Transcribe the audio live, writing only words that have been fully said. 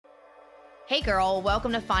Hey girl,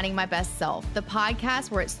 welcome to Finding My Best Self, the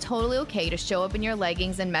podcast where it's totally okay to show up in your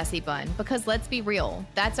leggings and messy bun, because let's be real,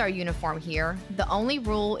 that's our uniform here. The only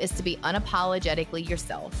rule is to be unapologetically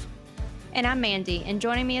yourself. And I'm Mandy, and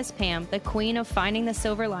joining me is Pam, the queen of finding the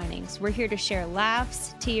silver linings. We're here to share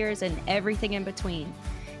laughs, tears, and everything in between.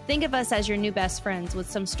 Think of us as your new best friends with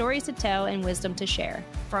some stories to tell and wisdom to share.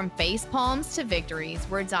 From face palms to victories,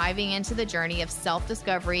 we're diving into the journey of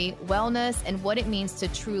self-discovery, wellness, and what it means to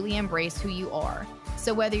truly embrace who you are.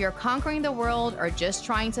 So whether you're conquering the world or just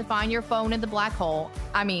trying to find your phone in the black hole,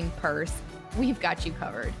 purse, we've got you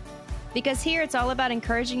covered. Because here it's all about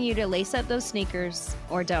encouraging you to lace up those sneakers,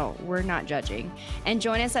 or don't, we're not judging. And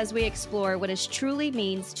join us as we explore what it truly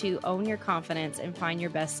means to own your confidence and find your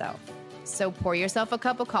best self. So pour yourself a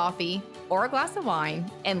cup of coffee or a glass of wine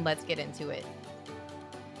and let's get into it.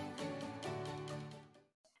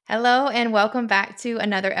 Hello and welcome back to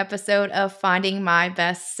another episode of Finding My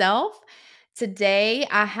Best Self. Today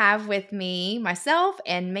I have with me myself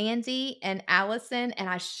and Mandy and Allison, and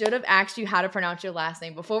I should have asked you how to pronounce your last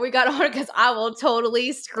name before we got on because I will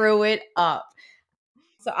totally screw it up.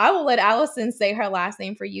 So I will let Allison say her last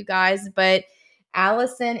name for you guys, but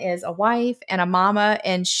Allison is a wife and a mama,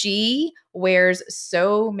 and she wears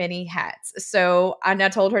so many hats. So I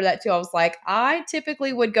told her that too. I was like, I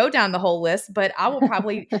typically would go down the whole list, but I will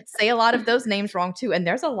probably say a lot of those names wrong too. And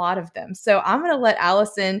there's a lot of them. So I'm going to let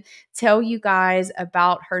Allison tell you guys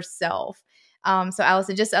about herself. So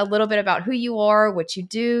Allison, just a little bit about who you are, what you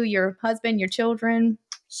do, your husband, your children.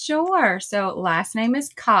 Sure. So last name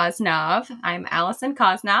is Cazenave. I'm Allison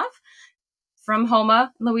Cazenave from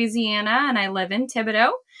Houma, Louisiana, and I live in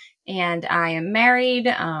Thibodaux, and I am married.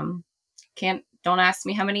 Don't ask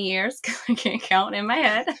me how many years because I can't count in my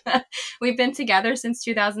head. We've been together since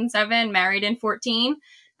 2007, married in 14.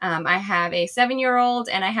 I have a 7-year-old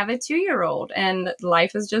and I have a 2-year-old, and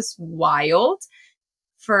life is just wild.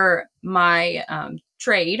 For my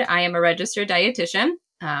trade, I am a registered dietitian.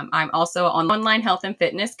 I'm also an online health and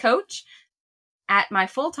fitness coach. At my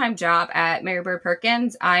full-time job at Mary Bird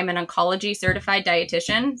Perkins, I'm an oncology certified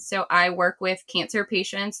dietitian. So I work with cancer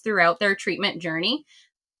patients throughout their treatment journey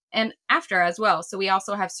and after as well. So we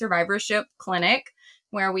also have survivorship clinic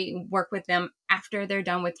where we work with them after they're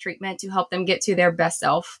done with treatment to help them get to their best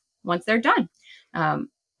self once they're done.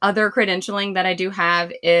 Other credentialing that I do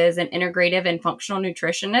have is an integrative and functional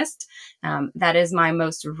nutritionist. That is my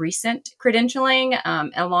most recent credentialing,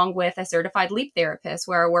 along with a certified leap therapist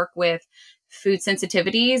where I work with food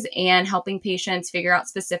sensitivities and helping patients figure out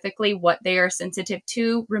specifically what they are sensitive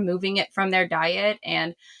to, removing it from their diet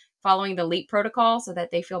and following the LEAP protocol so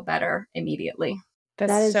that they feel better immediately.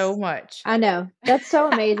 That's so much. I know. That's so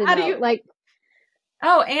amazing. How do you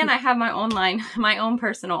Oh, and I have my own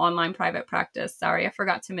personal online private practice. Sorry, I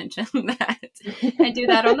forgot to mention that. I do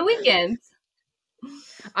that on the weekends.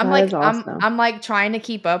 I'm like trying to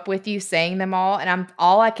keep up with you saying them all. And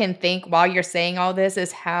all I can think while you're saying all this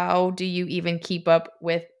is, how do you even keep up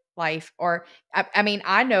with life? Or,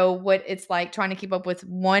 I know what it's like trying to keep up with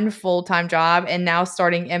one full-time job and now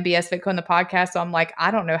starting MBS Fitco on the podcast. So I'm like,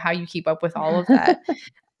 I don't know how you keep up with all of that.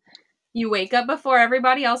 You wake up before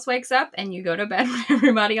everybody else wakes up and you go to bed when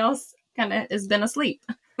everybody else kind of has been asleep.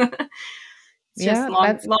 It's just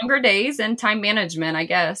longer days and time management, I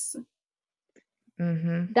guess.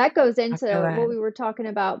 Mm-hmm. That goes into what we were talking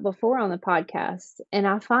about before on the podcast. And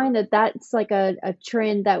I find that that's like a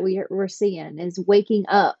trend that we're seeing is waking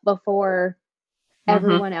up before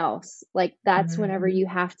everyone else. Like that's whenever you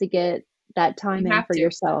have to get that time in for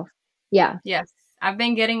yourself. Yeah. Yes. I've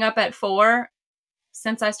been getting up at 4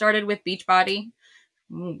 since I started with Beachbody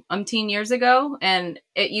umpteen years ago. And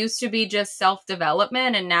it used to be just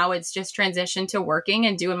self-development. And now it's just transitioned to working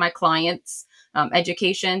and doing my clients'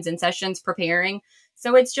 educations and sessions preparing.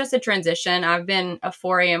 So it's just a transition. I've been a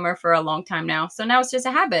 4 a.m.er for a long time now. So now it's just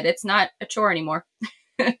a habit. It's not a chore anymore.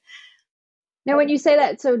 Now, when you say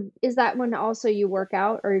that, so is that when also you work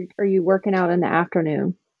out, or are you working out in the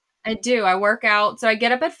afternoon? I do. I work out. So I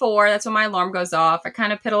get up at 4. That's when my alarm goes off. I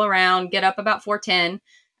kind of piddle around, get up about 4:10.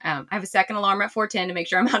 I have a second alarm at 4:10 to make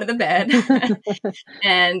sure I'm out of the bed.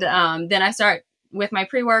 And then I start with my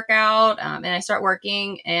pre-workout and I start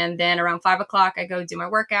working. And then around 5 o'clock, I go do my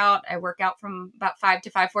workout. I work out from about 5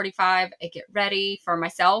 to 5:45. I get ready for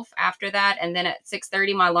myself after that. And then at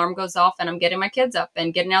 6:30, my alarm goes off and I'm getting my kids up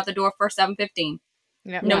and getting out the door for 7:15.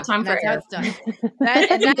 Yep. No time for error.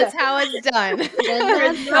 That's how it's done.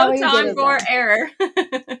 There's no time for error.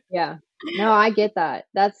 Yeah. No, I get that.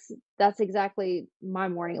 That's exactly my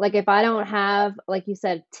morning. Like if I don't have, like you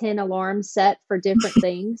said, 10 alarms set for different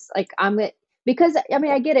things, like Because I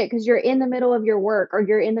mean, I get it, because you're in the middle of your work or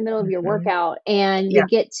you're in the middle of your workout and you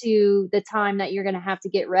get to the time that you're going to have to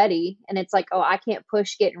get ready. And it's like, oh, I can't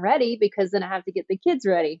push getting ready because then I have to get the kids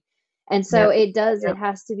ready. And so it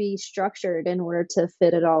has to be structured in order to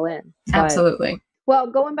fit it all in. Absolutely.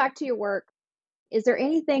 Well, going back to your work, is there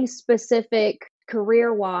anything specific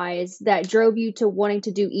career-wise that drove you to wanting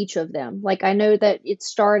to do each of them? Like, I know that it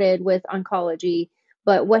started with oncology,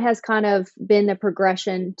 but what has kind of been the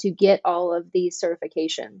progression to get all of these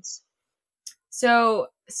certifications? So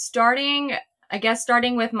starting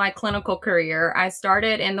with my clinical career, I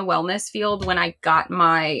started in the wellness field when I got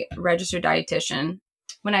my registered dietitian.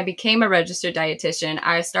 When I became a registered dietitian,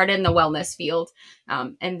 I started in the wellness field.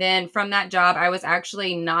 And then from that job, I was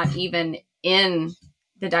actually not even in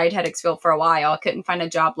the dietetics field for a while. I couldn't find a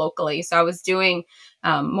job locally. So I was doing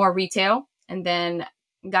more retail, and then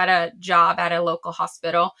got a job at a local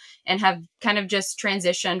hospital and have kind of just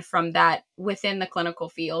transitioned from that within the clinical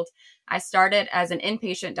field. I started as an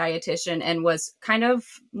inpatient dietitian and was kind of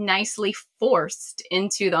nicely forced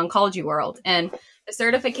into the oncology world. And the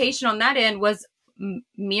certification on that end was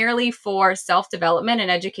merely for self-development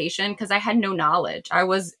and education, because I had no knowledge. I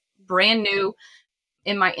was brand new.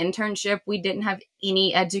 In my internship, we didn't have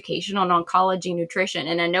any education on oncology nutrition.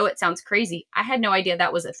 And I know it sounds crazy. I had no idea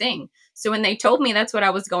that was a thing. So when they told me that's what I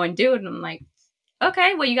was going to do, and I'm like,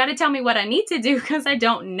 okay, well, you got to tell me what I need to do, because I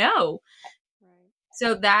don't know. Right.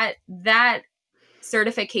 So that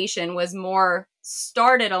certification was more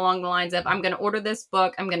started along the lines of, I'm going to order this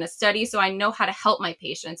book. I'm going to study so I know how to help my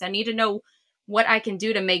patients. I need to know what I can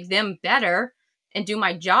do to make them better and do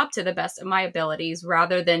my job to the best of my abilities,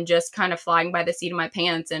 rather than just kind of flying by the seat of my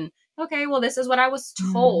pants and, okay, well, this is what I was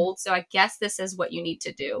told, so I guess this is what you need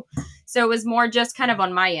to do. So it was more just kind of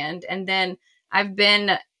on my end. And then I've been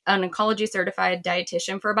an oncology certified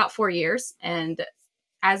dietitian for about 4 years. And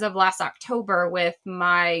as of last October, with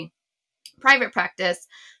my private practice,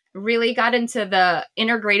 really got into the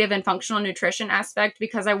integrative and functional nutrition aspect,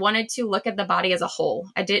 because I wanted to look at the body as a whole.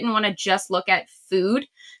 I didn't want to just look at food.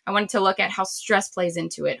 I wanted to look at how stress plays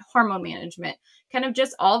into it, hormone management, kind of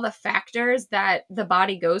just all the factors that the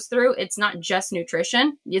body goes through. It's not just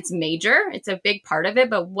nutrition. It's major. It's a big part of it.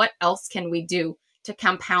 But what else can we do to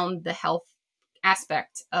compound the health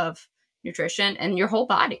aspect of nutrition and your whole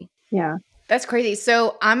body? Yeah. That's crazy.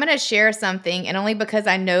 So I'm going to share something, and only because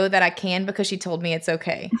I know that I can, because she told me it's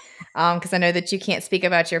okay. Because I know that you can't speak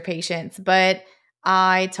about your patients. But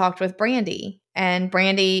I talked with Brandy, and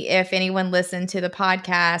Brandy, if anyone listened to the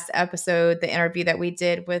podcast episode, the interview that we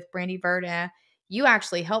did with Brandy Verda, you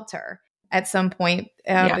actually helped her at some point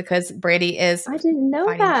because Brandy is. I didn't know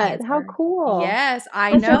that. Cancer. How cool! Yes,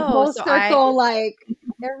 I know. Full circle, like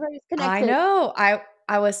everybody's connected. I know.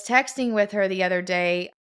 I was texting with her the other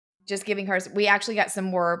day, just giving her, we actually got some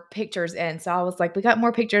more pictures in. So I was like, we got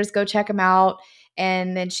more pictures, go check them out.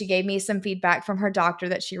 And then she gave me some feedback from her doctor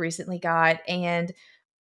that she recently got. And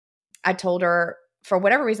I told her, for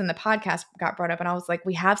whatever reason, the podcast got brought up, and I was like,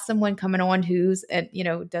 we have someone coming on who's,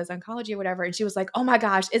 does oncology or whatever. And she was like, oh my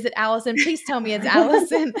gosh, is it Allison? Please tell me it's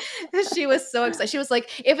Allison. She was so excited. She was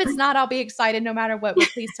like, if it's not, I'll be excited no matter what, but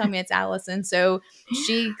please tell me it's Allison. So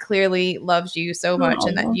she clearly loves you so much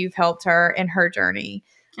and that you've helped her in her journey.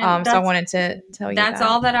 So I wanted to tell you that's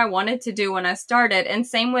all that I wanted to do when I started. And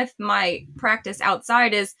same with my practice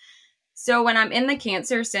outside is, so when I'm in the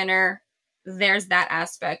cancer center, there's that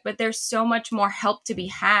aspect, but there's so much more help to be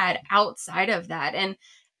had outside of that. And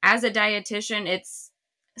as a dietitian, it's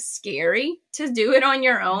scary to do it on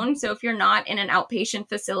your own. So if you're not in an outpatient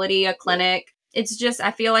facility, a clinic, it's just, I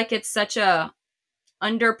feel like it's such a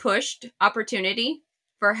underpushed opportunity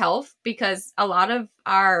for health, because a lot of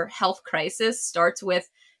our health crisis starts with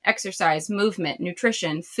exercise, movement,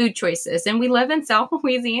 nutrition, food choices. And we live in South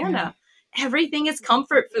Louisiana. Yeah. Everything is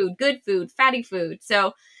comfort food, good food, fatty food.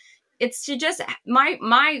 So it's to just,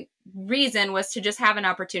 my reason was to just have an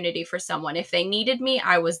opportunity for someone. If they needed me,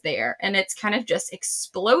 I was there. And it's kind of just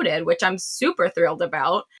exploded, which I'm super thrilled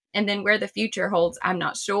about. And then where the future holds, I'm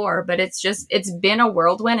not sure. But it's been a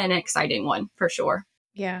whirlwind and an exciting one for sure.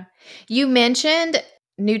 Yeah. You mentioned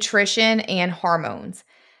nutrition and hormones.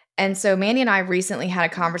 And so Mandy and I recently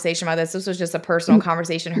had a conversation about this. This was just a personal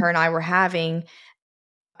conversation her and I were having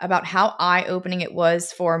about how eye-opening it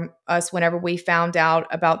was for us whenever we found out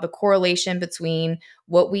about the correlation between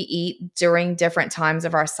what we eat during different times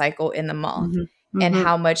of our cycle in the month and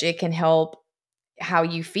how much it can help how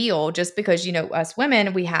you feel, just because, us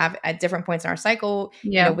women, we have at different points in our cycle,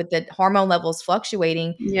 with the hormone levels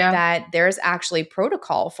fluctuating, that there's actually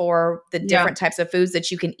protocol for the different types of foods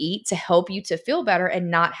that you can eat to help you to feel better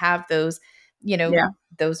and not have those,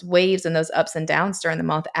 those waves and those ups and downs during the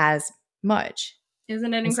month as much.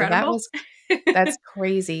 Isn't it And so that incredible? that's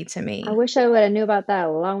crazy to me. I wish I would have knew about that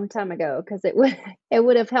a long time ago, because it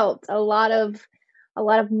would have helped a lot of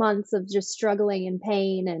months of just struggling and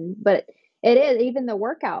pain. But it is even the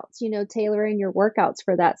workouts, tailoring your workouts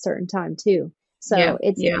for that certain time too. So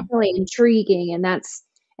it's definitely intriguing, and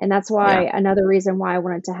that's why another reason why I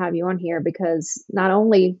wanted to have you on here, because not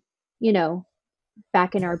only,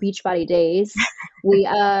 back in our Beachbody days, we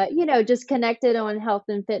just connected on health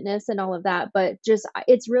and fitness and all of that, but just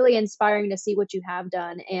it's really inspiring to see what you have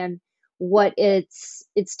done and what it's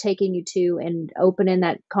taking you to, and opening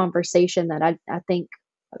that conversation that I think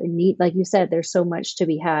need, like you said, there's so much to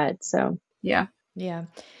be had. So yeah.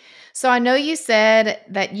 So I know you said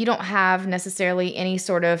that you don't have necessarily any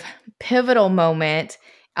sort of pivotal moment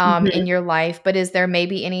in your life, but is there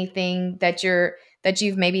maybe anything that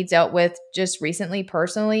you've maybe dealt with just recently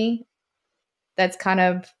personally that's kind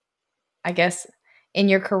of, I guess, in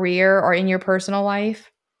your career or in your personal life?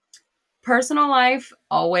 Personal life,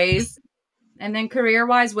 always. And then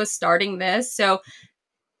career-wise was starting this. So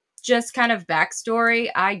just kind of backstory,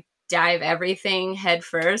 I dive everything head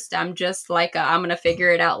first. I'm just like, I'm going to figure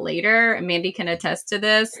it out later. Mandy can attest to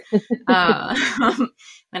this.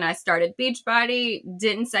 When I started Beachbody,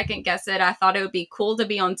 didn't second guess it. I thought it would be cool to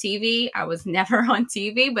be on TV. I was never on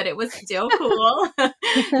TV, but it was still cool.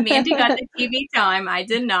 Mandy got the TV time. I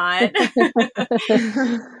did not.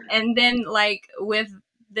 And then like with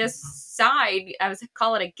this side, I was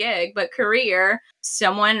call it a gig, but career,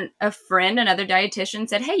 a friend, another dietitian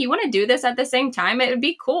said, hey, you want to do this at the same time? It would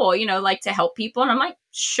be cool, like to help people. And I'm like,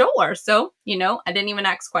 sure. So, I didn't even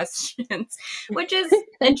ask questions, which is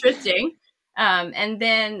interesting. And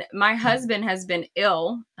then my husband has been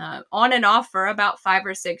ill on and off for about 5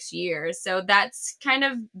 or 6 years. So that's kind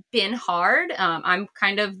of been hard. I'm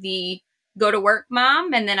kind of the go to work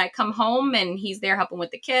mom, and then I come home and he's there helping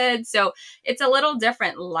with the kids. So it's a little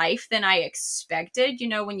different life than I expected.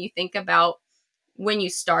 When you think about when you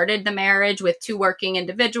started the marriage with 2 working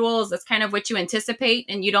individuals, that's kind of what you anticipate,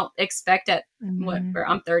 and you don't expect at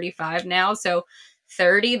I'm 35 now. So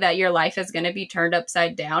 30, that your life is going to be turned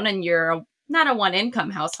upside down, and you're not a 1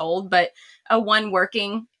 income household, but a 1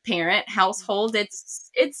 working parent household.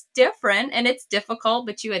 It's different and it's difficult,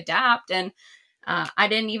 but you adapt. And I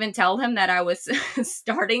didn't even tell him that I was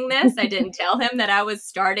starting this. I didn't tell him that I was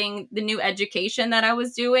starting the new education that I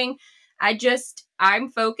was doing. I'm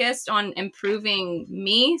focused on improving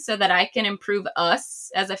me so that I can improve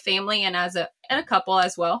us as a family and as a couple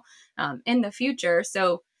as well in the future.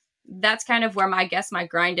 So that's kind of where my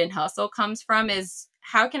grind and hustle comes from, is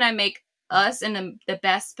how can I make us in the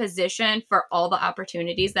best position for all the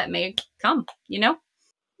opportunities that may come,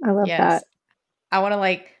 I love that. I want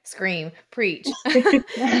to scream, preach,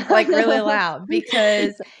 really loud,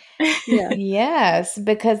 because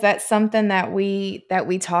because that's something that we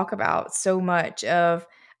talk about so much, of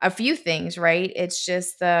a few things, right? It's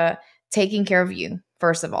just the taking care of you.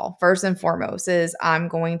 First and foremost is I'm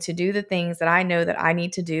going to do the things that I know that I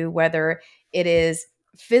need to do, whether it is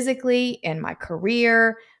physically in my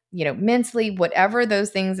career, mentally, whatever those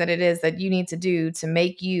things that it is that you need to do to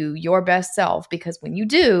make you your best self. Because when you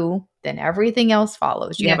do, then everything else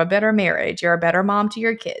follows. You have a better marriage. You're a better mom to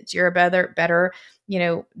your kids. You're a better,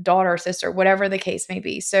 daughter, sister, whatever the case may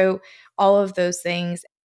be. So all of those things,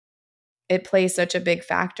 it plays such a big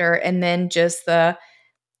factor. And then just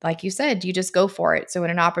like you said, you just go for it. So when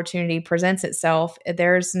an opportunity presents itself,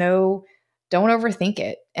 don't overthink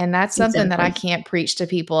it. And that's something that I can't preach to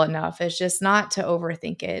people enough. It's just not to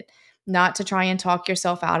overthink it, not to try and talk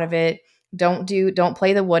yourself out of it. Don't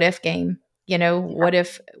play the what if game. What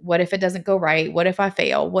if it doesn't go right? What if I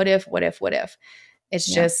fail? What if?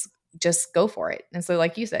 It's just go for it. And so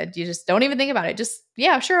like you said, you just don't even think about it. Just,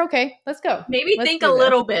 sure. Okay, let's go. Maybe think a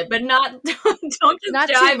little bit, but don't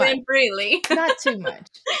just dive in freely. Not too much.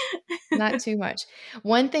 Not too much.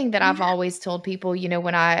 One thing that I've always told people,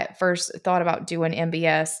 when I first thought about doing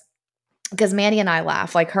MBS, because Mandy and I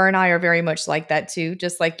laugh, her and I are very much like that too,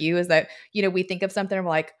 just like you, is that, we think of something and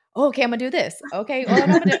we're like, oh, okay, I'm gonna do this. Okay.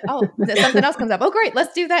 Something else comes up. Oh, great.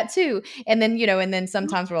 Let's do that too. And then, and then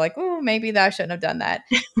sometimes we're like, oh, maybe I shouldn't have done that.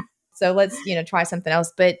 So let's, try something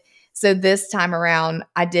else. But so this time around,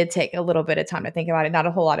 I did take a little bit of time to think about it. Not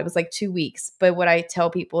a whole lot. It was 2 weeks. But what I tell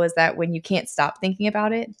people is that when you can't stop thinking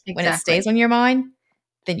about it, when it stays on your mind,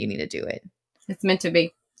 then you need to do it. It's meant to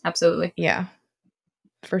be. Absolutely. Yeah,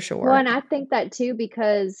 for sure. Well, and I think that too,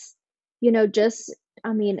 because,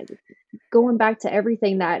 going back to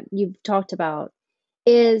everything that you've talked about,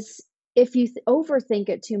 is if you overthink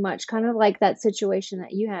it too much, kind of like that situation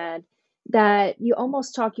that you had, that you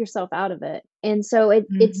almost talk yourself out of it. And so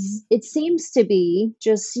it seems to be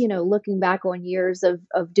just, looking back on years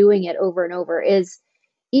of doing it over and over, is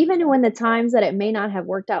even when the times that it may not have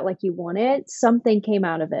worked out like you wanted, something came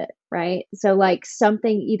out of it, right? So like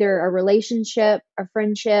something, either a relationship, a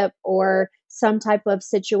friendship, or some type of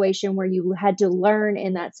situation where you had to learn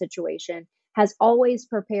in that situation, has always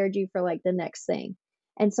prepared you for like the next thing.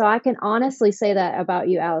 And so I can honestly say that about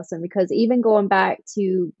you, Allison, because even going back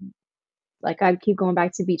to, like, I keep going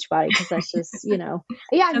back to Beachbody because that's just, yeah,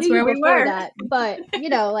 I knew you before that, but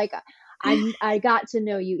like I got to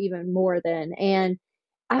know you even more then. And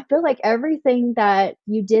I feel like everything that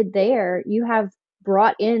you did there, you have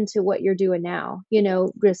brought into what you're doing now,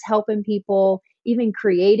 just helping people, even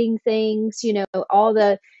creating things, all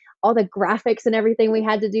the graphics and everything we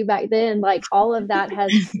had to do back then, like all of that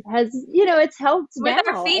has, it's helped with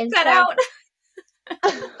now. Our feet cut out.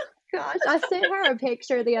 Gosh, I sent her a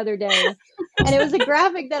picture the other day, and it was a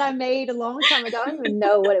graphic that I made a long time ago. I don't even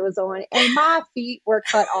know what it was on, and my feet were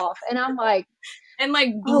cut off, and I'm like, and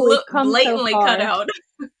like blatantly cut out.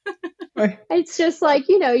 It's just like,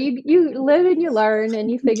 you live and you learn and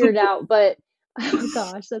you figure it out. But oh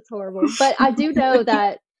gosh, that's horrible. But I do know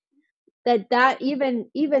that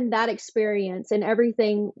even that experience and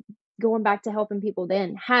everything, going back to helping people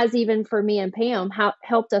then, has, even for me and Pam,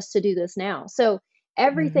 helped us to do this now. So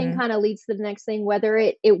everything kind of leads to the next thing, whether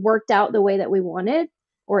it worked out the way that we wanted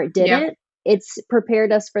or it didn't. Yep. It's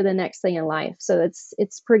prepared us for the next thing in life. So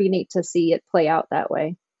it's pretty neat to see it play out that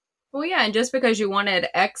way. Well, yeah, and just because you wanted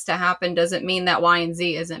X to happen doesn't mean that Y and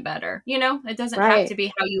Z isn't better. It doesn't have to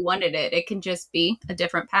be how you wanted it. It can just be a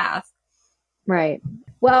different path. Right.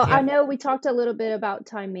 Well, I know we talked a little bit about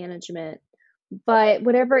time management, but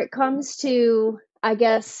whenever it comes to, I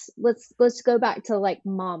guess, let's go back to like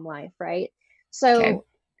mom life, right? So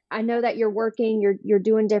I know that you're working, you're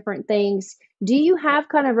doing different things. Do you have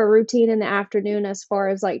kind of a routine in the afternoon as far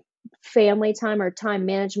as like family time or time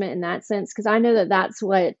management in that sense? Because I know that that's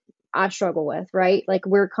what I struggle with, right? Like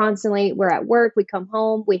we're at work, we come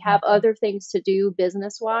home, we have other things to do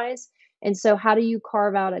business wise. And so how do you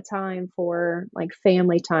carve out a time for like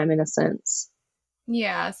family time in a sense?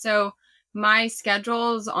 Yeah. So my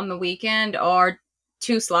schedules on the weekend are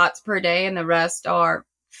 2 slots per day, and the rest are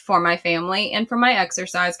for my family and for my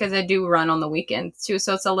exercise, because I do run on the weekends too.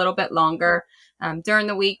 So it's a little bit longer. During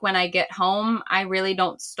the week when I get home, I really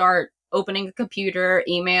don't start opening a computer,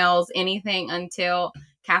 emails, anything until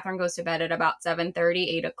Catherine goes to bed at about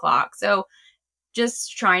 7:30, 8 o'clock. So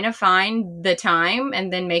just trying to find the time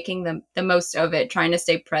and then making the most of it, trying to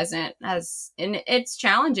stay present. And it's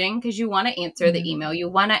challenging because you want to answer the email, you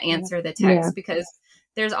want to answer the text, because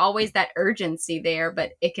there's always that urgency there,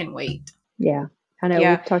 but it can wait. Yeah, I know.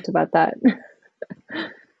 We've talked about that.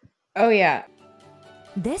 Oh, yeah.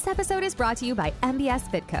 This episode is brought to you by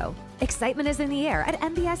MBS Fitco. Excitement is in the air at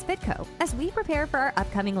MBS Fitco as we prepare for our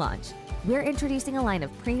upcoming launch. We're introducing a line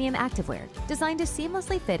of premium activewear designed to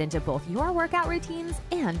seamlessly fit into both your workout routines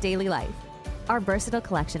and daily life. Our versatile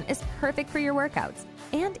collection is perfect for your workouts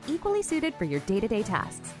and equally suited for your day-to-day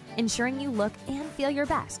tasks, ensuring you look and feel your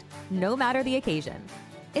best, no matter the occasion.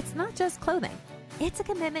 It's not just clothing. It's a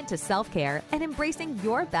commitment to self-care and embracing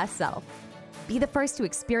your best self. Be the first to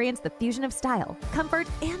experience the fusion of style, comfort,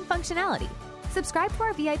 and functionality. Subscribe to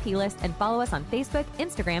our VIP list and follow us on Facebook,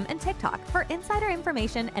 Instagram, and TikTok for insider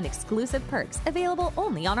information and exclusive perks available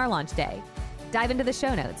only on our launch day. Dive into the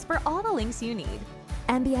show notes for all the links you need.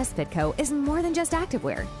 MBS Fitco is more than just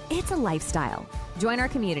activewear. It's a lifestyle. Join our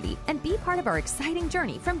community and be part of our exciting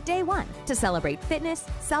journey from day one to celebrate fitness,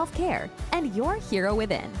 self-care, and your hero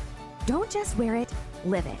within. Don't just wear it,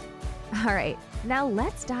 live it. All right, now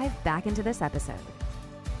let's dive back into this episode.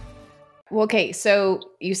 Well, okay, so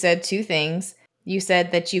you said 2 things. You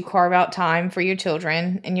said that you carve out time for your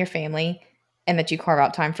children and your family, and that you carve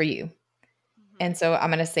out time for you. And so I'm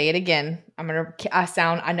going to say it again. I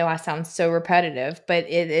know I sound so repetitive, but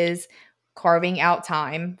it is carving out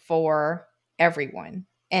time for everyone.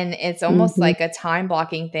 And it's almost like a time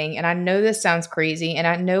blocking thing. And I know this sounds crazy, and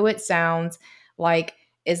I know it sounds like,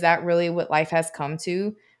 is that really what life has come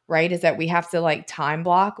to, right? Is that we have to like time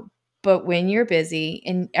block. But when you're busy,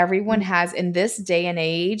 and everyone has, in this day and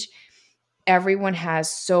age, everyone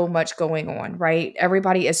has so much going on, right?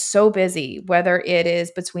 Everybody is so busy, whether it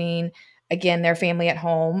is between, again, their family at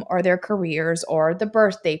home or their careers or the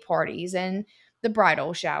birthday parties and the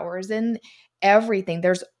bridal showers and everything.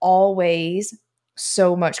 There's always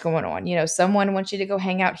so much going on. Someone wants you to go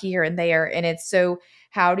hang out here and there. And it's so,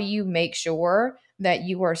 how do you make sure that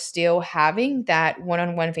you are still having that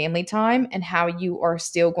one-on-one family time, and how you are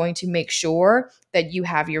still going to make sure that you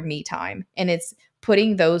have your me time? And it's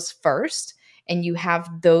putting those first, and you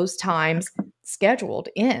have those times scheduled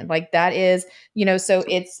in. Like that is, so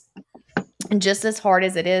it's just as hard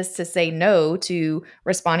as it is to say no to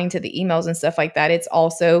responding to the emails and stuff like that. It's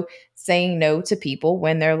also saying no to people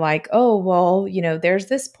when they're like, oh, well, there's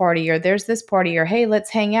this party or hey, let's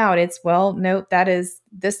hang out. It's, well, no, that is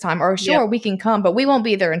this time, or sure, we can come, but we won't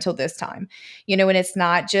be there until this time, and it's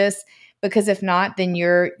not just because if not, then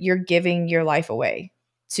you're giving your life away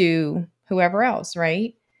to whoever else.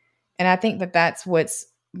 Right. And I think that that's what's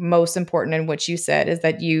most important in what you said is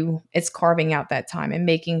that it's carving out that time and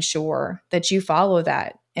making sure that you follow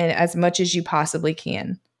that and as much as you possibly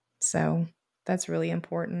can. So that's really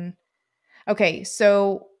important. Okay.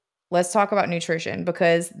 So let's talk about nutrition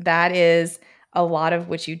because that is a lot of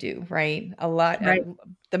what you do, right? Right.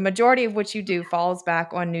 The majority of what you do falls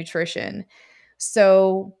back on nutrition.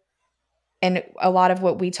 So, and a lot of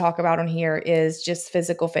what we talk about on here is just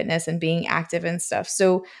physical fitness and being active and stuff.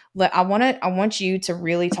 So I want you to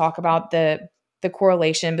really talk about the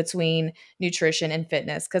correlation between nutrition and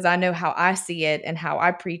fitness, because I know how I see it and how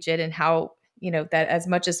I preach it and how, that as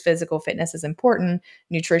much as physical fitness is important,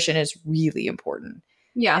 nutrition is really important.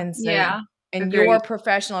 Yeah. And so, yeah. in Agreed. your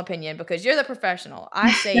professional opinion, because you're the professional,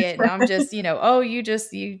 I say it and I'm just, oh, you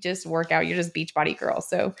just work out, you're just beach body girl.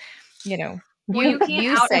 So, well, you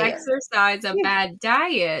can't out-exercise a bad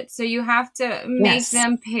diet. So you have to make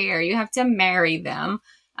them pair. You have to marry them.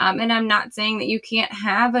 And I'm not saying that you can't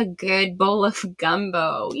have a good bowl of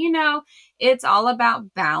gumbo. It's all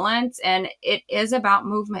about balance, and it is about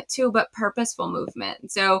movement too, but purposeful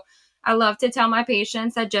movement. So I love to tell my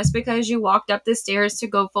patients that just because you walked up the stairs to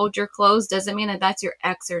go fold your clothes doesn't mean that that's your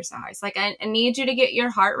exercise. Like I need you to get your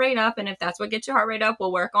heart rate up. And if that's what gets your heart rate up,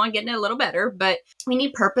 we'll work on getting it a little better. But we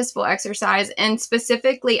need purposeful exercise. And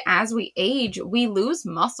specifically as we age, we lose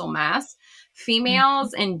muscle mass.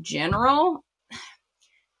 Females in general,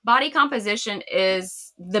 body composition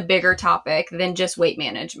is the bigger topic than just weight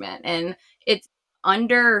management. And it's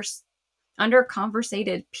under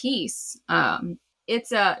conversated piece.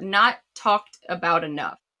 It's not talked about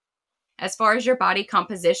enough. As far as your body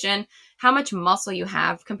composition, how much muscle you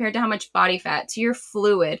have compared to how much body fat, to your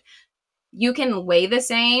fluid. You can weigh the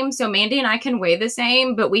same. So Mandy and I can weigh the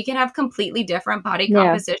same, but we can have completely different body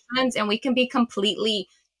compositions, and we can be completely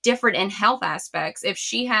different in health aspects. If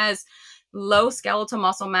she has low skeletal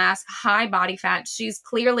muscle mass, high body fat, she's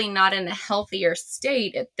clearly not in a healthier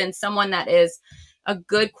state than someone that is a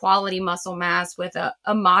good quality muscle mass with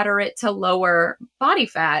a moderate to lower body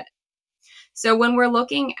fat. So when we're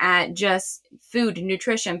looking at just food,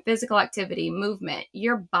 nutrition, physical activity, movement,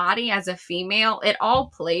 your body as a female, it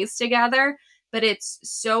all plays together, but it's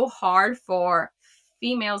so hard for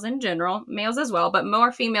females in general, males as well, but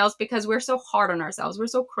more females because we're so hard on ourselves. We're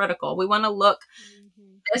so critical. We want to look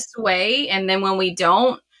this way. And then when we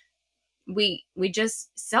don't, we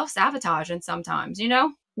just self-sabotage, and sometimes,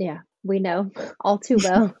 Yeah, we know all too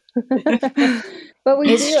well. But we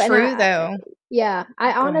it's do. True, though. Yeah,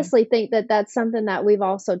 I honestly think that that's something that we've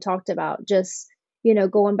also talked about. Just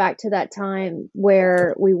going back to that time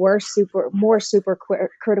where we were super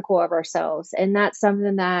critical of ourselves, and that's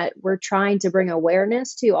something that we're trying to bring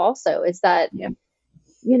awareness to. Also, is that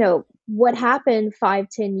what happened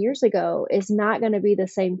 5-10 years ago is not going to be the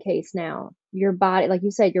same case now. Your body, like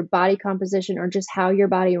you said, your body composition or just how your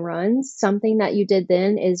body runs, something that you did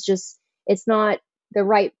then is just, it's not the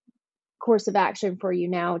right course of action for you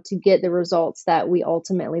now to get the results that we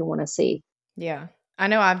ultimately want to see. Yeah. I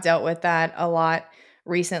know I've dealt with that a lot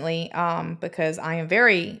recently because I am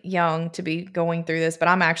very young to be going through this, but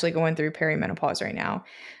I'm actually going through perimenopause right now.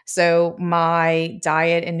 So my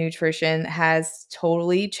diet and nutrition has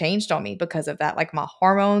totally changed on me because of that. Like my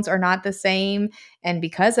hormones are not the same. And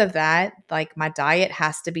because of that, like my diet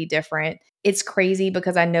has to be different. It's crazy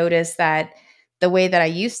because I noticed that the way that I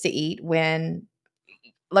used to eat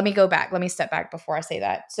let me step back before I say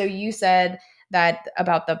that. So you said that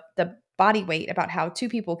about the body weight, about how two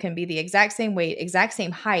people can be the exact same weight, exact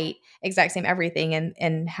same height, exact same everything,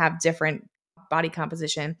 and have different body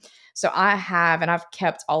composition. So I've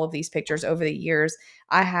kept all of these pictures over the years.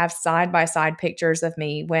 I have side-by-side pictures of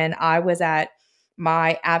me when I was at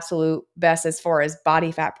my absolute best as far as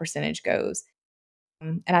body fat percentage goes.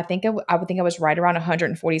 And I think I would think I was right around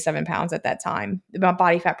 147 pounds at that time. My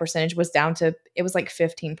body fat percentage was down to, it was like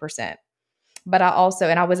 15%. But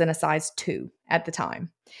I was in a size 2 at the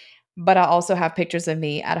time. But I also have pictures of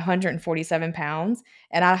me at 147 pounds,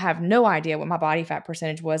 and I have no idea what my body fat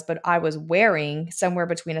percentage was, but I was wearing somewhere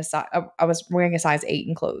between I was wearing a size 8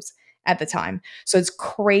 in clothes at the time. So it's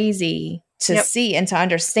crazy to see and to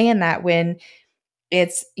understand that when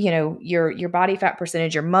it's, your body fat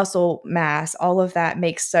percentage, your muscle mass, all of that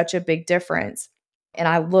makes such a big difference. And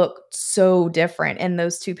I look so different in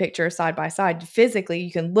those two pictures side by side. Physically,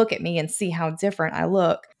 you can look at me and see how different I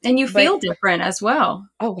look. And you feel different as well.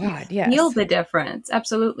 Oh God, yes. Feel the difference.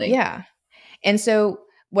 Absolutely. Yeah. And so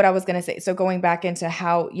what I was going to say, so going back into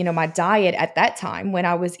how, my diet at that time when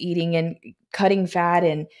I was eating and cutting fat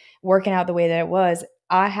and working out the way that it was,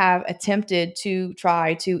 I have attempted to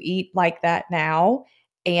try to eat like that now.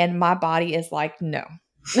 And my body is like, no,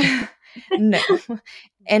 no.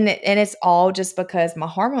 And it's all just because my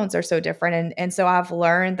hormones are so different. And so I've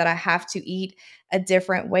learned that I have to eat a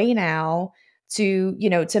different way now to,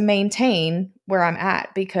 to maintain where I'm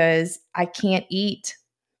at, because I can't eat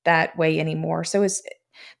that way anymore. So it's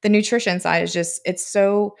the nutrition side is just, it's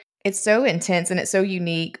so intense and it's so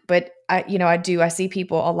unique. But I see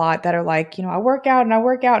people a lot that are like, I work out and I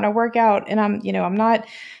work out and I work out and I'm not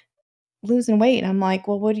losing weight. And I'm like,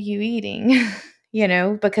 well, what are you eating?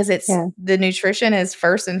 Because the nutrition is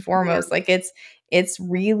first and foremost. Yeah. Like it's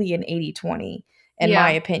really an 80-20 in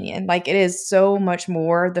my opinion. Like it is so much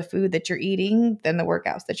more the food that you're eating than the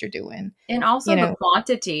workouts that you're doing. And also the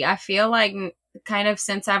quantity. I feel like kind of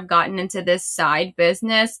since I've gotten into this side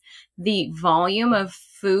business, the volume of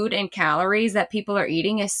food and calories that people are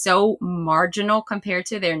eating is so marginal compared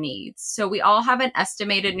to their needs. So we all have an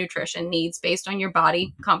estimated nutrition needs based on your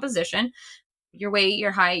body composition, your weight,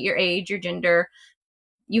 your height, your age, your gender.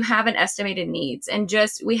 You have an estimated needs, and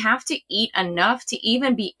we have to eat enough to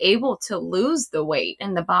even be able to lose the weight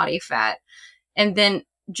and the body fat. And then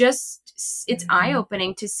it's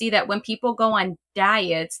eye-opening to see that when people go on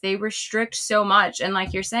diets, they restrict so much. And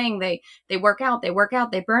like you're saying, they work out, they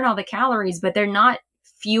burn all the calories, but they're not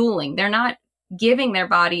fueling. They're not giving their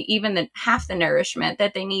body even half the nourishment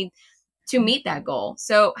that they need to meet that goal.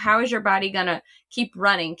 So how is your body going to keep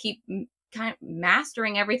running, keep kind of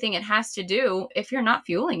mastering everything it has to do if you're not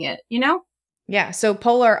fueling it, Yeah. So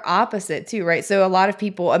polar opposite too, right? So a lot of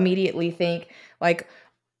people immediately think like,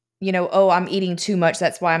 oh, I'm eating too much.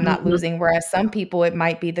 That's why I'm not losing. Whereas some people, it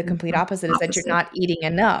might be the complete opposite, is that you're not eating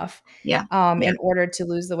enough in order to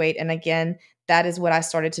lose the weight. And again, that is what I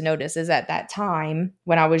started to notice is at that time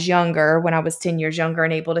when I was younger, when I was 10 years younger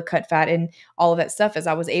and able to cut fat and all of that stuff, is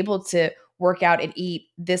I was able to work out and eat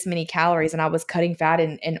this many calories, and I was cutting fat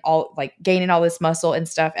and all, like gaining all this muscle and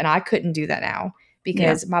stuff. And I couldn't do that now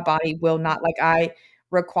because my body will not, like I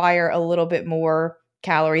require a little bit more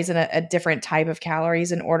calories and a different type of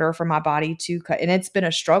calories in order for my body to cut. And it's been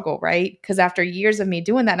a struggle, right? Because after years of me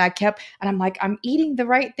doing that, and I'm like, I'm eating the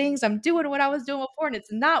right things. I'm doing what I was doing before and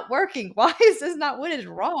it's not working. Why is this not, what is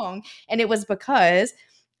wrong? And it was because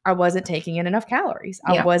I wasn't taking in enough calories.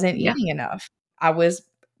 I wasn't eating enough. I was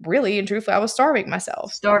really and truthfully, I was starving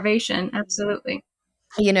myself. Starvation. Absolutely.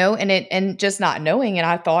 And just not knowing. And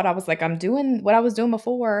I thought I was like, I'm doing what I was doing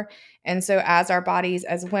before. And so as our bodies,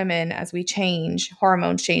 as women, as we change,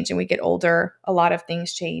 hormones change and we get older, a lot of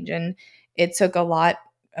things change. And it took a lot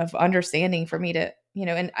of understanding for me to,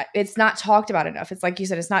 and it's not talked about enough. It's like you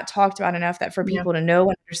said, it's not talked about enough that for people to know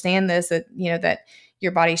and understand this, that, that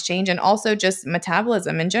your bodies change. And also just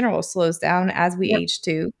metabolism in general slows down as we age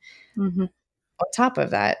too. Mm-hmm. On top of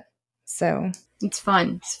that. So it's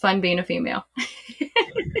fun. It's fun being a female.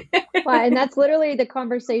 Well, and that's literally the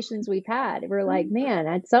conversations we've had. We're like, man,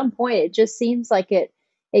 at some point it just seems like it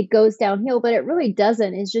goes downhill, but it really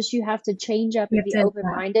doesn't. It's just you have to change up and be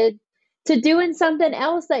open-minded to doing something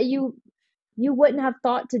else that you wouldn't have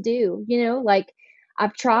thought to do. Like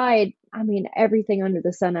I've tried, everything under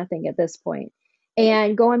the sun, I think, at this point.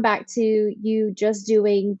 And going back to you just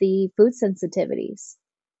doing the food sensitivities.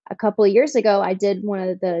 A couple of years ago, I did one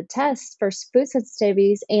of the tests for food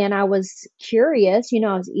sensitivities, and I was curious. I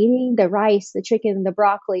was eating the rice, the chicken, the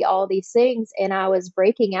broccoli, all these things, and I was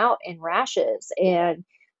breaking out in rashes and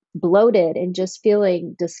bloated and just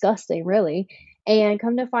feeling disgusting, really. And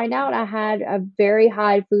come to find out, I had a very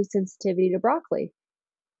high food sensitivity to broccoli.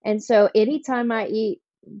 And so anytime I eat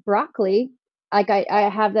broccoli, like I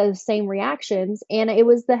have those same reactions, and it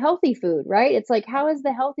was the healthy food, right? It's like, how is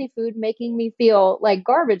the healthy food making me feel like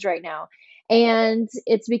garbage right now? And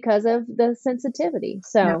it's because of the sensitivity.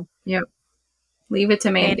 So, yep. Leave it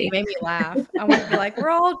to Mandy. It made me laugh. I want to be like, we're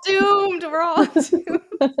all doomed. We're all doomed.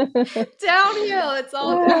 Downhill. It's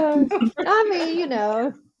all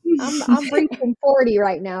downhill. I'm reaching 40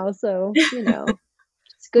 right now. So,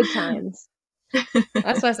 it's good times.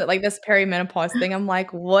 That's why I said, like, this perimenopause thing. I'm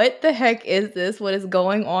like, what the heck is this? What is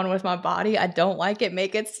going on with my body? I don't like it.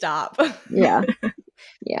 Make it stop. Yeah.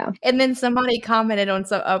 Yeah. And then somebody commented on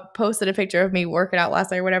posted a picture of me working out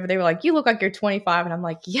last night or whatever. They were like, you look like you're 25. And I'm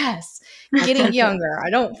like, yes, getting younger.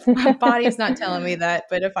 My body's not telling me that.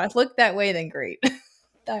 But if I look that way, then great.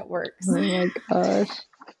 That works. Oh my gosh.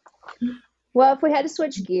 Well, if we had to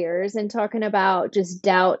switch gears and talking about just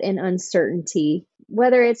doubt and uncertainty,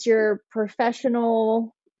 whether it's your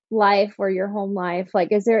professional life or your home life,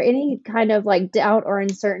 like, is there any kind of like doubt or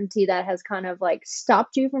uncertainty that has kind of like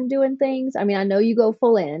stopped you from doing things? I mean, I know you go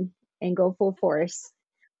full in and go full force,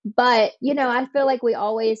 but I feel like we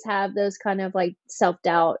always have those kind of like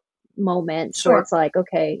self-doubt moments where Sure. it's like,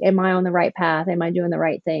 okay, am I on the right path? Am I doing the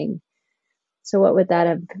right thing? So what would that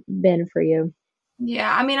have been for you?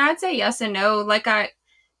 Yeah, I mean, I'd say yes and no. Like I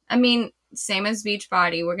mean, same as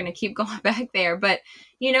Beachbody, we're going to keep going back there. But,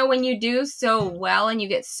 when you do so well and you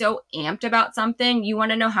get so amped about something, you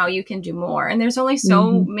want to know how you can do more. And there's only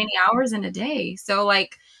so many hours in a day. So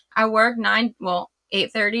like I work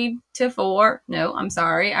 8:30 to 4. No, I'm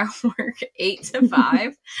sorry. I work 8 to 5.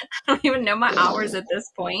 I don't even know my hours at this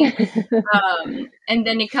point. And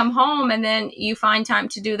then you come home and then you find time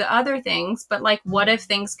to do the other things. But like, what if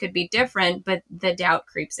things could be different? But the doubt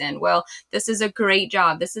creeps in. Well, this is a great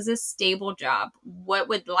job. This is a stable job. What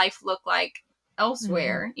would life look like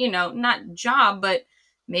elsewhere? Not job, but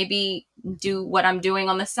maybe do what I'm doing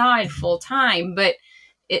on the side full time. But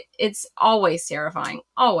it's always terrifying.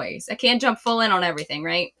 Always. I can't jump full in on everything,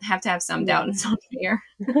 right? Have to have some doubt and some fear.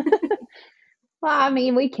 Well, I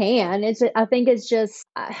mean, we can. I think it's just,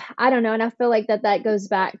 I don't know. And I feel like that goes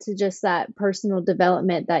back to just that personal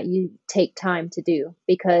development that you take time to do.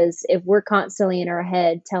 Because if we're constantly in our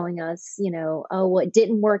head telling us, oh, well, it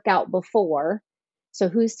didn't work out before. So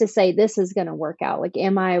who's to say this is going to work out? Like,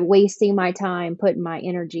 am I wasting my time putting my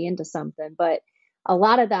energy into something? But a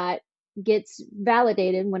lot of that gets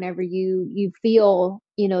validated whenever you feel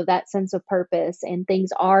that sense of purpose and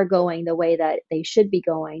things are going the way that they should be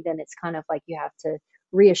going. Then it's kind of like you have to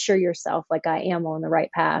reassure yourself, like, I am on the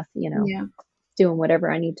right path, doing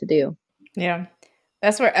whatever I need to do. Yeah,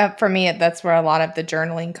 that's where for me that's where a lot of the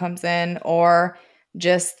journaling comes in, or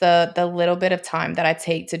just the little bit of time that I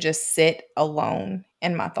take to just sit alone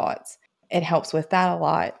in my thoughts. It helps with that a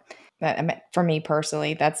lot. But for me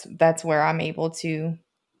personally, that's where I'm able to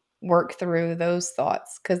work through those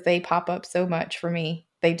thoughts, because they pop up so much for me.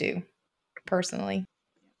 They do, personally.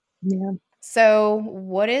 Yeah. So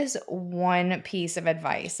what is one piece of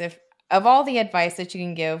advice, if of all the advice that you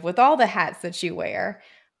can give with all the hats that you wear,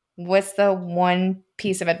 what's the one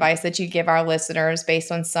piece of advice that you give our listeners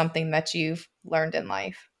based on something that you've learned in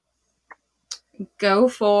life? Go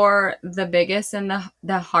for the biggest and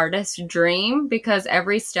the hardest dream, because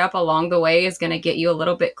every step along the way is going to get you a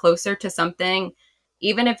little bit closer to something.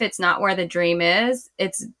 Even if it's not where the dream is,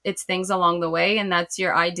 it's things along the way, and that's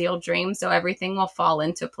your ideal dream. So everything will fall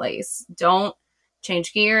into place. Don't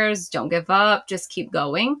change gears. Don't give up. Just keep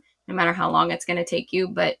going, no matter how long it's going to take you,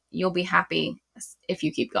 but you'll be happy if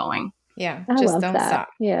you keep going. Yeah. I just love don't that. stop.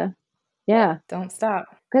 Yeah. Yeah. Don't stop.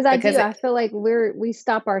 Because I feel like we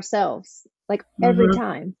stop ourselves like every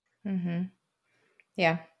time. Mm-hmm.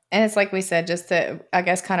 Yeah. And it's like we said, just to, I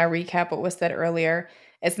guess, kind of recap what was said earlier,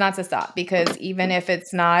 it's not to stop, because even if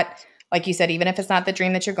it's not, like you said, even if it's not the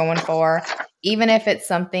dream that you're going for, even if it's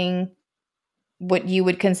something what you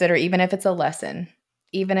would consider, even if it's a lesson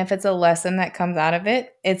that comes out of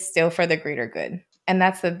it, it's still for the greater good. And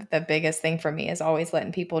that's the biggest thing for me, is always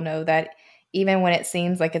letting people know that even when it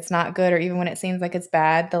seems like it's not good, or even when it seems like it's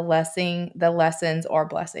bad, the lessons are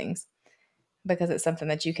blessings, because it's something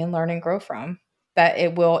that you can learn and grow from, that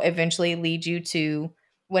it will eventually lead you to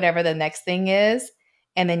whatever the next thing is.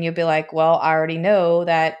 And then you'll be like, well, I already know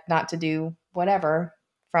that not to do whatever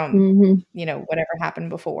from, whatever happened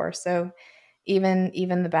before. So even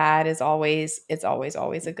the bad is always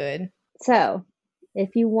a good. So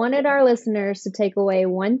if you wanted our listeners to take away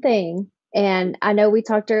one thing, and I know we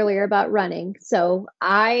talked earlier about running, so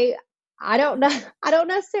I don't know. I don't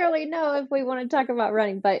necessarily know if we want to talk about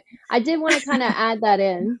running, but I did want to kind of add that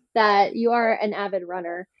in, that you are an avid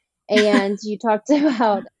runner, and you talked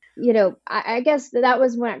about, I guess that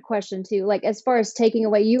was my question too. Like, as far as taking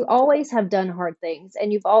away, you always have done hard things,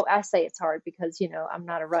 and I say it's hard because, I'm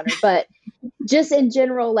not a runner, but just in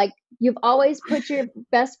general, like, you've always put your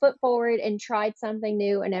best foot forward and tried something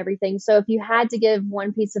new and everything. So if you had to give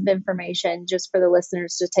one piece of information just for the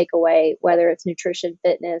listeners to take away, whether it's nutrition,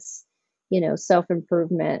 fitness,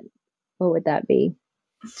 self-improvement, what would that be?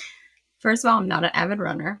 First of all, I'm not an avid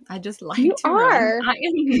runner. I just like you to are. run.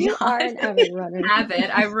 You are an avid runner.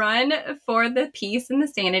 I run for the peace and the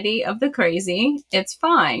sanity of the crazy. It's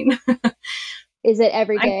fine. Is it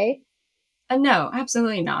every day? No,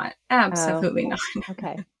 absolutely not. Absolutely not.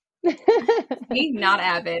 Okay. See, not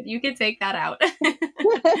avid. You could take that out.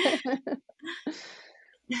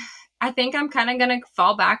 I think I'm kind of going to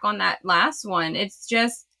fall back on that last one. It's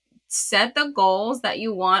just set the goals that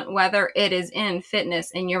you want, whether it is in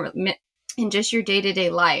fitness, in your in just your day-to-day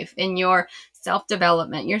life, in your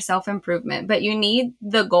self-development, your self-improvement. But you need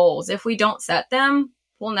the goals. If we don't set them,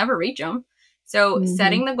 we'll never reach them. So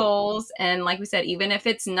setting the goals, and like we said, even if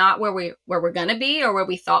it's not where we're going to be or where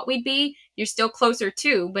we thought we'd be, you're still closer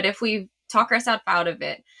to. But if we talk ourselves out of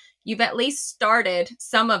it, you've at least started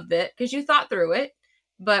some of it because you thought through it.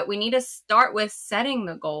 But we need to start with setting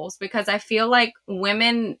the goals, because I feel like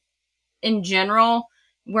women in general,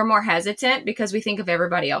 we're more hesitant because we think of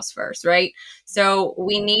everybody else first, right? So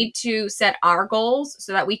we need to set our goals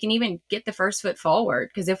so that we can even get the first foot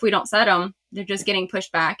forward. Because if we don't set them, they're just getting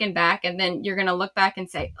pushed back. And then you're going to look back and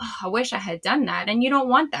say, oh, I wish I had done that. And you don't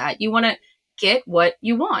want that. You want to get what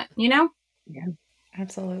you want, you know? Yeah,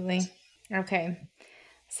 absolutely. Okay.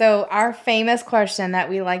 So our famous question that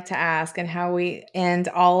we like to ask and how we end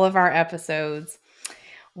all of our episodes: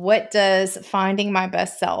 what does finding my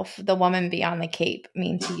best self, the woman beyond the cape,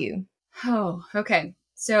 mean to you? Oh, okay.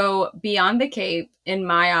 So beyond the cape, in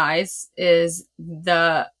my eyes, is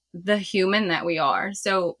the human that we are.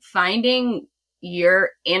 So finding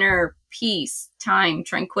your inner peace, time,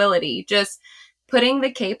 tranquility, just putting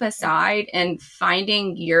the cape aside and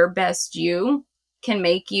finding your best you can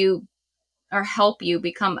make you or help you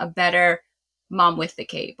become a better mom with the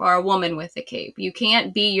cape or a woman with the cape. You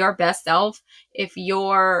can't be your best self if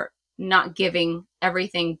you're not giving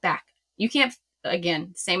everything back. You can't,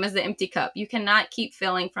 again, same as the empty cup. You cannot keep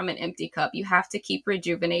filling from an empty cup. You have to keep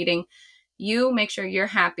rejuvenating. You make sure you're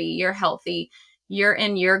happy, you're healthy, you're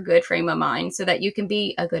in your good frame of mind so that you can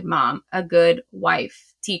be a good mom, a good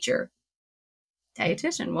wife, teacher,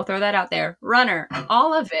 dietitian. We'll throw that out there. Runner,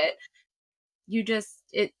 all of it. You just,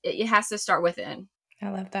 it has to start within. I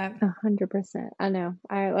love that. 100%. I know.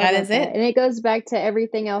 That is it. And it goes back to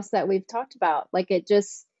everything else that we've talked about. Like it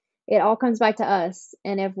all comes back to us.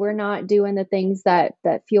 And if we're not doing the things that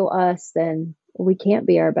fuel us, then we can't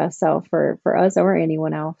be our best self for us or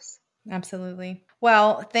anyone else. Absolutely.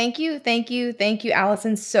 Well, thank you,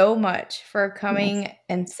 Allison, so much for coming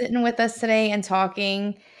and sitting with us today and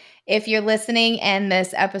talking. If you're listening and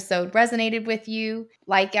this episode resonated with you,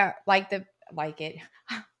 like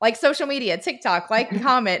social media, TikTok,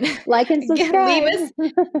 comment, like and subscribe.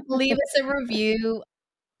 leave us a review.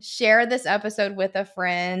 Share this episode with a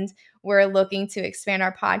friend. We're looking to expand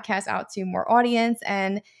our podcast out to more audience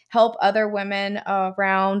and help other women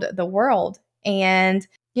around the world. And,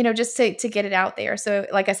 just to get it out there. So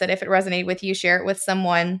like I said, if it resonated with you, share it with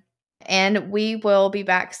someone. And we will be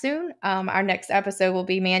back soon. Our next episode will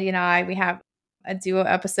be Mandy and I. We have a duo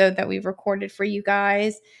episode that we've recorded for you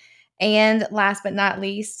guys. And last but not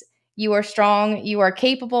least, you are strong, you are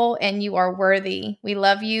capable, and you are worthy. We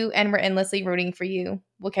love you, and we're endlessly rooting for you.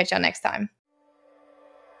 We'll catch y'all next time.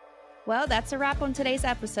 Well, that's a wrap on today's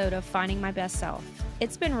episode of Finding My Best Self.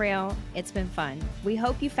 It's been real. It's been fun. We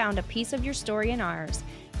hope you found a piece of your story in ours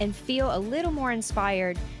and feel a little more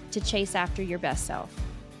inspired to chase after your best self.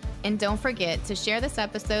 And don't forget to share this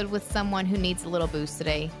episode with someone who needs a little boost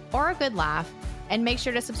today or a good laugh. And make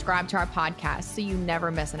sure to subscribe to our podcast so you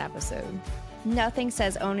never miss an episode. Nothing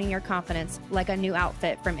says owning your confidence like a new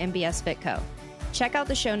outfit from MBS Fitco. Check out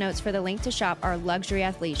the show notes for the link to shop our luxury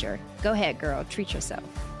athleisure. Go ahead, girl. Treat yourself.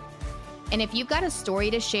 And if you've got a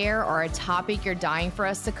story to share or a topic you're dying for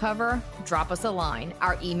us to cover, drop us a line.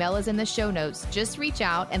 Our email is in the show notes. Just reach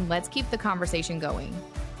out and let's keep the conversation going.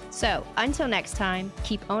 So, until next time,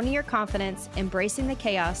 keep owning your confidence, embracing the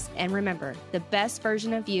chaos, and remember, the best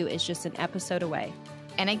version of you is just an episode away.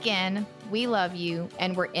 And again, we love you,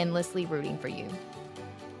 and we're endlessly rooting for you.